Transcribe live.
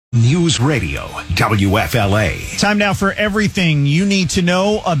News Radio, WFLA. Time now for everything you need to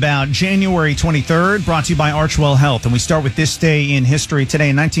know about January 23rd, brought to you by Archwell Health. And we start with this day in history. Today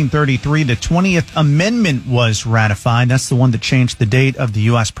in 1933, the 20th Amendment was ratified. That's the one that changed the date of the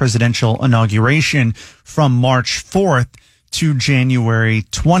U.S. presidential inauguration from March 4th to January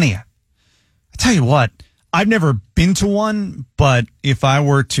 20th. I tell you what, I've never been to one, but if I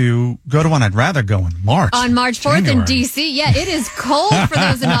were to go to one, I'd rather go in March. On March 4th in D.C., yeah, it is cold for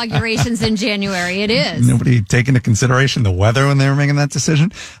those inaugurations in January. It is. Nobody take into consideration the weather when they were making that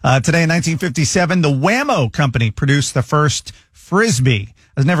decision. Today in 1957, the Wham-O company produced the first Frisbee.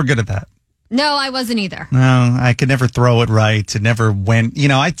 I was never good at that. No, I wasn't either. No, I could never throw it right. It never went. You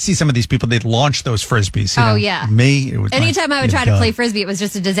know, I'd see some of these people, they'd launch those Frisbees. You know, yeah. Me, it was anytime I would try to play Frisbee, it was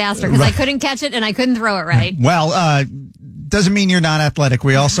just a disaster because I couldn't catch it and I couldn't throw it right. Well, doesn't mean you're not athletic.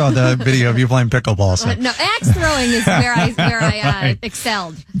 We all saw the video of you playing pickleball. So. No, axe throwing is where I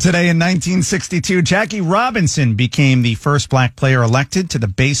excelled. Today in 1962, Jackie Robinson became the first black player elected to the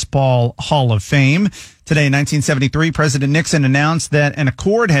Baseball Hall of Fame. Today in 1973, President Nixon announced that an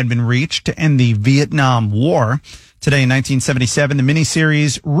accord had been reached to end the Vietnam War. Today in 1977, the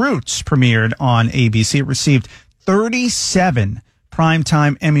miniseries Roots premiered on ABC. It received 37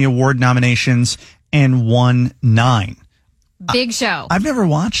 Primetime Emmy Award nominations and won 9. Big show. I've never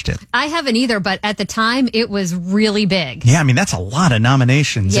watched it. I haven't either, but at the time, it was really big. Yeah, I mean, that's a lot of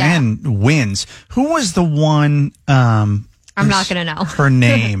nominations and wins. Who was the one? I'm not going to know. Her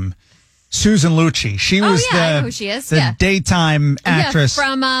name. Susan Lucci. She was I know who she is. the daytime actress.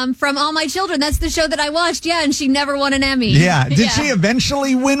 Yeah, from All My Children. That's the show that I watched. Yeah, and she never won an Emmy. Yeah. Did she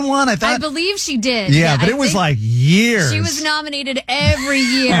eventually win one? I believe she did. Yeah, but it was like years. She was nominated every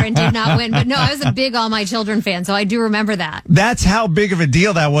year and did not win. But no, I was a big All My Children fan, so I do remember that. That's how big of a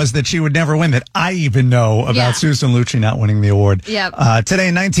deal that was that she would never win, that I even know about Susan Lucci not winning the award. Yep. Today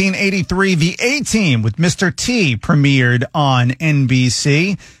in 1983, The A-Team with Mr. T premiered on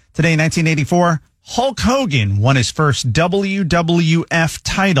NBC. Today in 1984, Hulk Hogan won his first WWF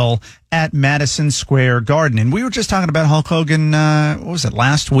title at Madison Square Garden. And we were just talking about Hulk Hogan, what was it,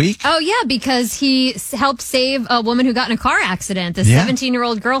 last week? Oh, yeah, because he helped save a woman who got in a car accident. The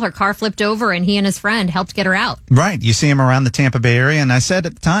 17-year-old girl, her car flipped over, and he and his friend helped get her out. Right. You see him around the Tampa Bay area, and I said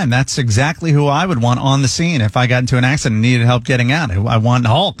at the time, that's exactly who I would want on the scene if I got into an accident and needed help getting out. I want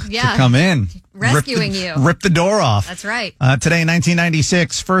Hulk to come in. Rescuing you. Rip the door off. That's right. Today in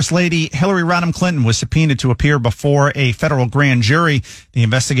 1996, First Lady Hillary Rodham Clinton was subpoenaed to appear before a federal grand jury. The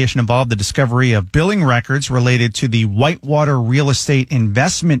investigation involved the discovery of billing records related to the Whitewater real estate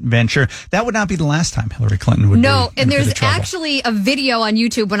investment venture. That would not be the last time Hillary Clinton would and there's actually a video on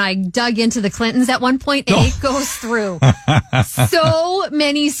YouTube when I dug into the Clintons at one point, and it goes through so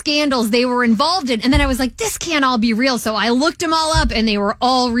many scandals they were involved in. And then I was like, this can't all be real. So I looked them all up, and they were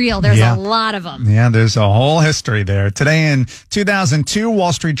all real. There's a lot of them. Yeah, there's a whole history there. Today in 2002,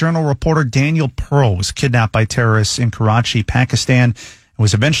 Wall Street Journal reporter Daniel Pearl was kidnapped by terrorists in Karachi, Pakistan, and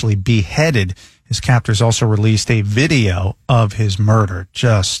was eventually beheaded. His captors also released a video of his murder.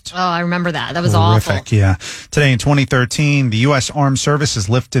 I remember that. That was horrific, awful. Yeah. Today in 2013, the U.S. Armed Services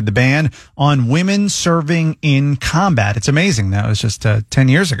lifted the ban on women serving in combat. It's amazing. That was just 10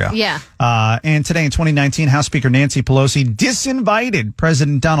 years ago. Yeah. And today in 2019, House Speaker Nancy Pelosi disinvited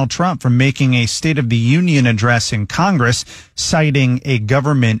President Donald Trump from making a State of the Union address in Congress, citing a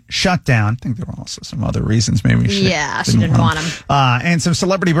government shutdown. I think there were also some other reasons. Maybe she didn't want him. And some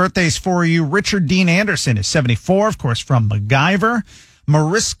celebrity birthdays for you. Richard Dean Anderson is 74, of course, from MacGyver.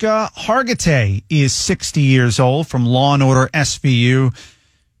 Mariska Hargitay is 60 years old from Law & Order SVU.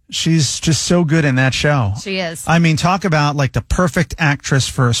 She's just so good in that show. She is. I mean, talk about like the perfect actress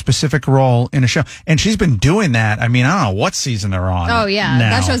for a specific role in a show. And she's been doing that. I mean, I don't know what season they're on. Oh, yeah. Now.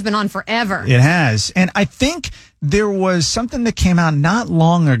 That show's been on forever. It has. And I think there was something that came out not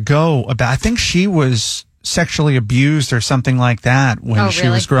long ago about, I think she was sexually abused or something like that when she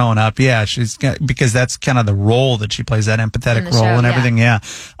was growing up. Yeah, because that's kind of the role that she plays, that empathetic role and everything. Yeah.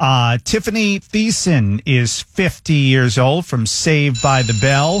 Tiffany Thiessen is 50 years old from Saved by the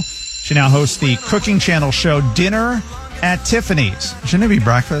Bell. She now hosts the cooking channel show Dinner at Tiffany's. Shouldn't it be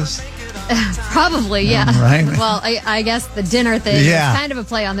breakfast? Probably, yeah. Right. Well, I guess the dinner thing is kind of a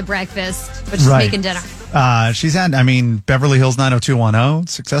play on the breakfast, but she's making dinner. She's had, Beverly Hills 90210,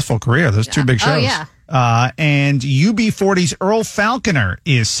 successful career. Those two big shows. Oh, yeah. And UB40's Earl Falconer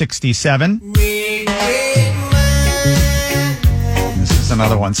is 67. This is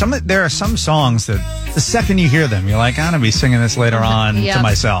another one. There are some songs that the second you hear them, you're like, I'm going to be singing this later on to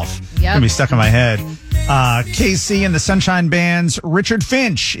myself. It's going to be stuck in my head. KC and the Sunshine Band's Richard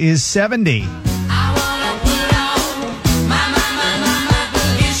Finch is 70.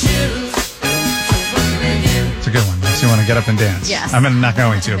 get up and dance. Yes. I'm not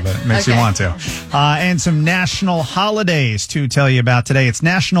going to, but it makes you want to. And some national holidays to tell you about today. It's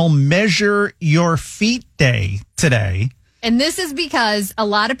National Measure Your Feet Day today. And this is because a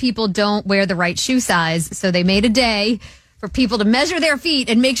lot of people don't wear the right shoe size. So they made a day for people to measure their feet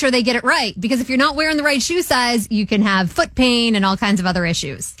and make sure they get it right. Because if you're not wearing the right shoe size, you can have foot pain and all kinds of other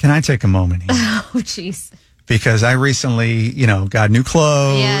issues. Can I take a moment here? Oh, jeez. Because I recently, got new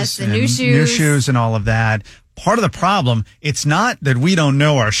clothes. Yes, and new shoes. New shoes and all of that. Part of the problem, it's not that we don't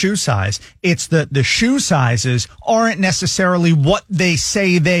know our shoe size. It's that the shoe sizes aren't necessarily what they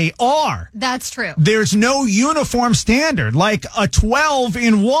say they are. That's true. There's no uniform standard. Like a 12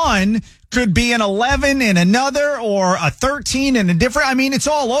 in one could be an 11 in another, or a 13 in a different. I mean, it's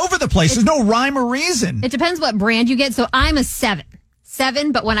all over the place. There's no rhyme or reason. It depends what brand you get. So I'm a 7,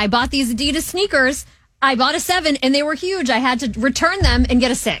 but when I bought these Adidas sneakers, I bought a 7 and they were huge. I had to return them and get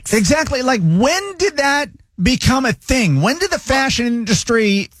a 6. Exactly. Like, when did that become a thing? When did the fashion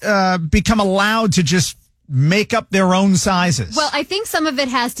industry become allowed to just make up their own sizes? Well, I think some of it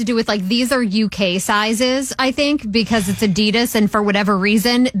has to do with, like, these are UK sizes, I think, because it's Adidas, and for whatever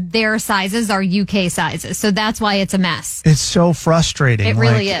reason, their sizes are UK sizes. So that's why it's a mess. It's so frustrating. It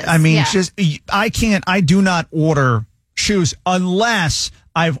really is. I mean, yeah. I do not order shoes unless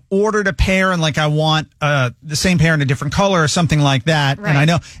I've ordered a pair and, like, I want the same pair in a different color or something like that. Right. And I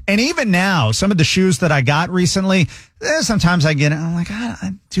know, and even now, some of the shoes that I got recently, sometimes I get it, I'm like,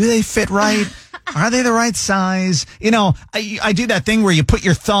 do they fit right? Are they the right size? I do that thing where you put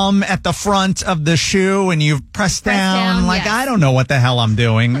your thumb at the front of the shoe and you press down. Like, yes. I don't know what the hell I'm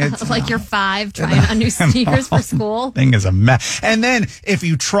doing. It's like you're 5 trying on new sneakers for school. Thing is a mess. And then if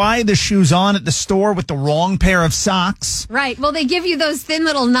you try the shoes on at the store with the wrong pair of socks. Right. Well, they give you those thin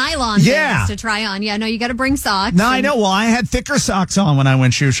little nylon things to try on. Yeah, no, you got to bring socks. No, I know. Well, I had thicker socks on when I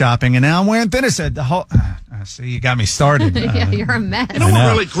went shoe shopping, and now I'm wearing thinner. Said the whole. See, you got me started. Yeah, you're a mess. You know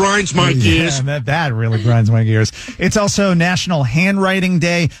what really grinds my gears? Yeah, that really grinds my gears. It's also National Handwriting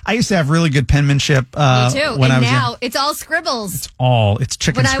Day. I used to have really good penmanship. Me too. When and I was now young. it's all scribbles. It's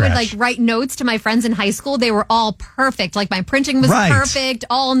chicken When scratch. I would write notes to my friends in high school, they were all perfect. Like, my printing was perfect,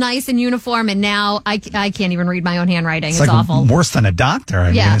 all nice and uniform. And now I can't even read my own handwriting. It's like awful. Worse than a doctor.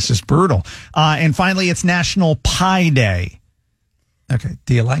 I mean, it's just brutal. And finally, it's National Pie Day. Okay.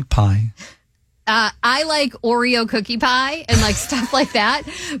 Do you like pie? I like Oreo cookie pie and stuff like that,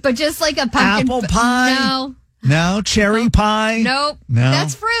 but just like a pumpkin apple pie. No cherry pie. Nope. No,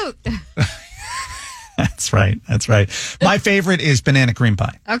 that's fruit. That's right. My favorite is banana cream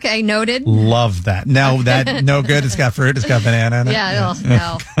pie. Okay, noted. Love that. No good. It's got fruit. It's got banana in it. Yeah,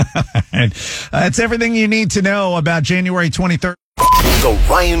 no. That's everything you need to know about January 23rd. The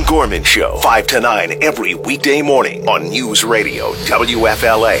Ryan Gorman Show, 5 to 9 every weekday morning on News Radio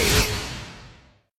WFLA.